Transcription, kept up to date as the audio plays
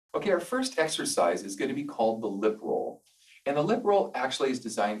Okay, our first exercise is going to be called the lip roll. And the lip roll actually is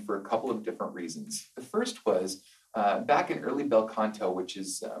designed for a couple of different reasons. The first was back in early bel canto, which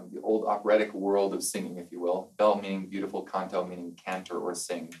is the old operatic world of singing, if you will. Bel meaning beautiful, canto meaning cantor or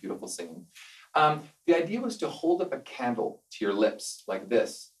sing, beautiful singing. The idea was to hold up a candle to your lips like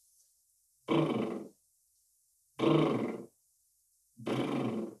this.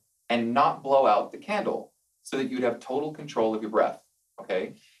 And not blow out the candle so that you'd have total control of your breath,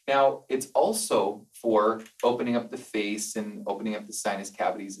 okay? Now, it's also for opening up the face and opening up the sinus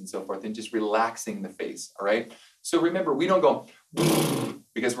cavities and so forth and just relaxing the face, all right? So remember, we don't go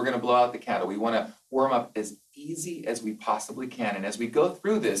because we're gonna blow out the candle. We wanna warm up as easy as we possibly can. And as we go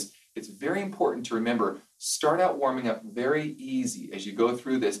through this, it's very important to remember, start out warming up very easy as you go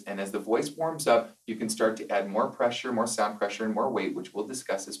through this. And as the voice warms up, you can start to add more pressure, more sound pressure, and more weight, which we'll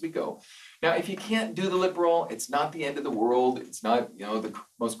discuss as we go. Now, if you can't do the lip roll, it's not the end of the world. It's not, the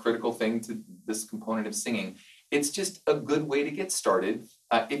most critical thing to this component of singing. It's just a good way to get started.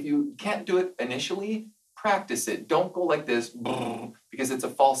 If you can't do it initially, practice it. Don't go like this because it's a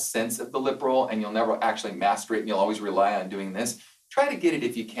false sense of the lip roll and you'll never actually master it and you'll always rely on doing this. Try to get it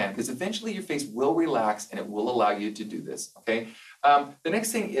if you can, because eventually your face will relax and it will allow you to do this, okay? The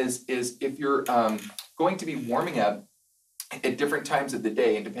next thing is if you're going to be warming up at different times of the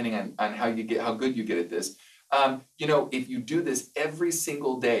day, and depending on how good you get at this, if you do this every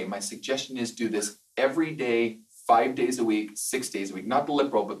single day, my suggestion is do this every day, 5 days a week, 6 days a week, not the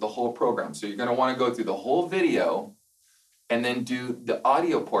lip roll, but the whole program. So you're gonna wanna go through the whole video and then do the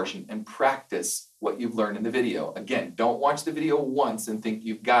audio portion and practice what you've learned in the video. Again, don't watch the video once and think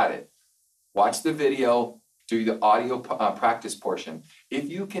you've got it. Watch the video, do the audio practice portion. If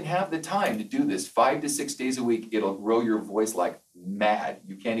you can have the time to do this 5 to 6 days a week, it'll grow your voice like mad.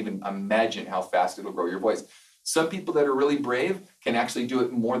 You can't even imagine how fast it'll grow your voice. Some people that are really brave can actually do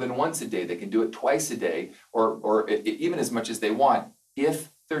it more than once a day. They can do it twice a day or even as much as they want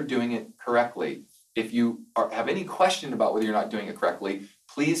if they're doing it correctly. If you have any question about whether you're not doing it correctly,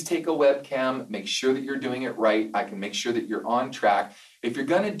 please take a webcam, make sure that you're doing it right. I can make sure that you're on track. If you're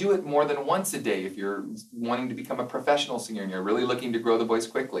gonna do it more than once a day, if you're wanting to become a professional singer and you're really looking to grow the voice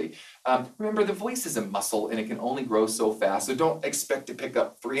quickly, remember the voice is a muscle and it can only grow so fast. So don't expect to pick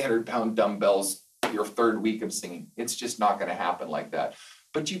up 300-pound dumbbells your third week of singing. It's just not gonna happen like that.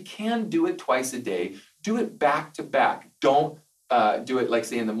 But you can do it twice a day. Do it back to back. Don't do it like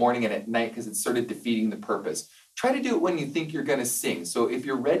say in the morning and at night because it's sort of defeating the purpose. Try to do it when you think you're gonna sing. So if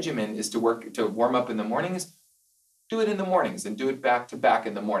your regimen is to warm up in the mornings, do it in the mornings and do it back to back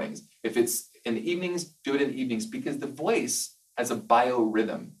in the mornings. If it's in the evenings, do it in the evenings because the voice has a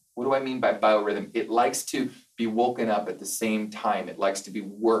biorhythm. What do I mean by biorhythm? It likes to be woken up at the same time. It likes to be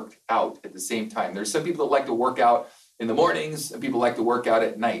worked out at the same time. There's some people that like to work out in the mornings and people like to work out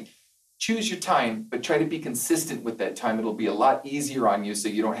at night. Choose your time, but try to be consistent with that time. It'll be a lot easier on you so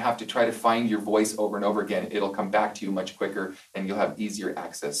you don't have to try to find your voice over and over again. It'll come back to you much quicker and you'll have easier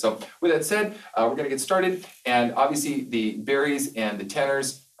access. So with that said, we're gonna get started. And obviously the baries and the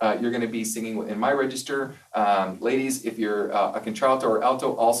tenors, you're gonna be singing in my register. Ladies, if you're a contralto or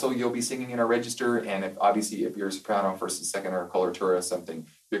alto, also you'll be singing in our register. And if you're a soprano, first and second, or a coloratura or something,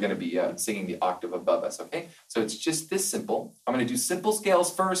 you're gonna be singing the octave above us, okay? So it's just this simple. I'm gonna do simple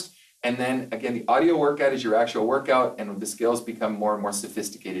scales first. And then again, the audio workout is your actual workout, and the scales become more and more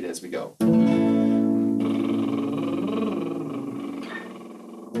sophisticated as we go.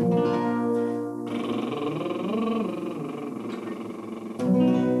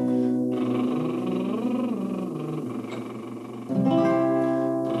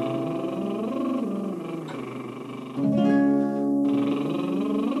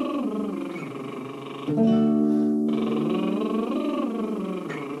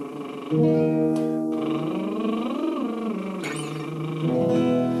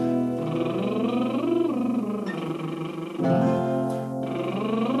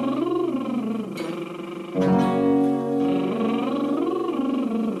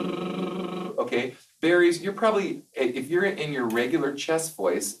 Okay, baries, you're probably, if you're in your regular chest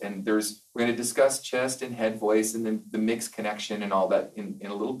voice, and we're going to discuss chest and head voice and then the mixed connection and all that in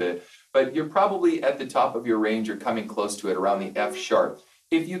a little bit, but you're probably at the top of your range or coming close to it around the F sharp.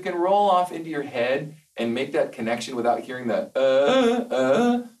 If you can roll off into your head and make that connection without hearing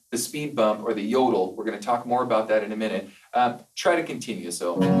the speed bump or the yodel, we're going to talk more about that in a minute, try to continue,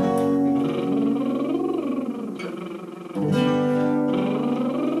 so.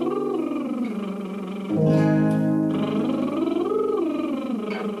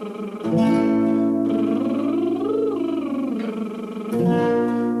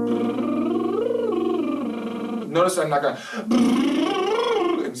 Notice I'm not going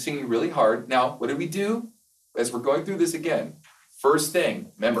singing really hard. Now, what did we do? As we're going through this again, first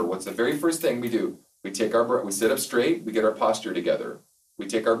thing, remember, what's the very first thing we do? We take our breath, we sit up straight, we get our posture together. We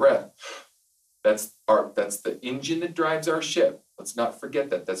take our breath. That's the engine that drives our ship. Let's not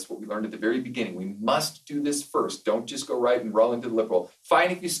forget that. That's what we learned at the very beginning. We must do this first. Don't just go right and roll into the lip roll. Fine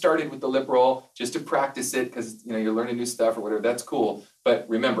if you started with the lip roll just to practice it because you're learning new stuff or whatever. That's cool. But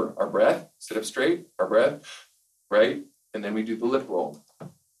remember, our breath, sit up straight, our breath, right? And then we do the lip roll.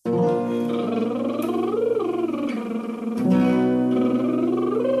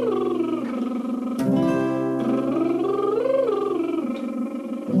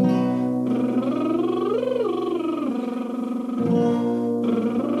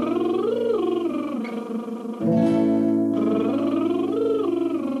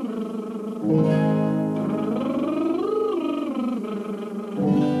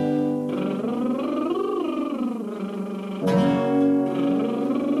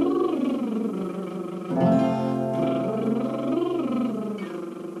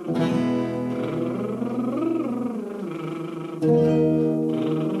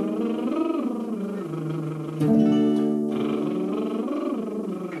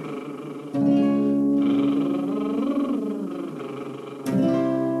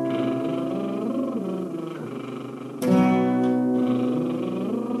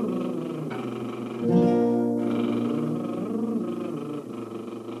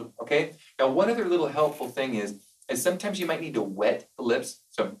 Okay, now one other little helpful thing is sometimes you might need to wet the lips.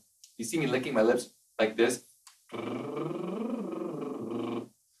 So you see me licking my lips like this.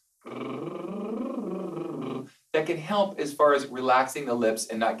 That can help as far as relaxing the lips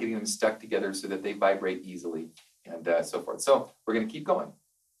and not getting them stuck together so that they vibrate easily and so forth. So we're going to keep going.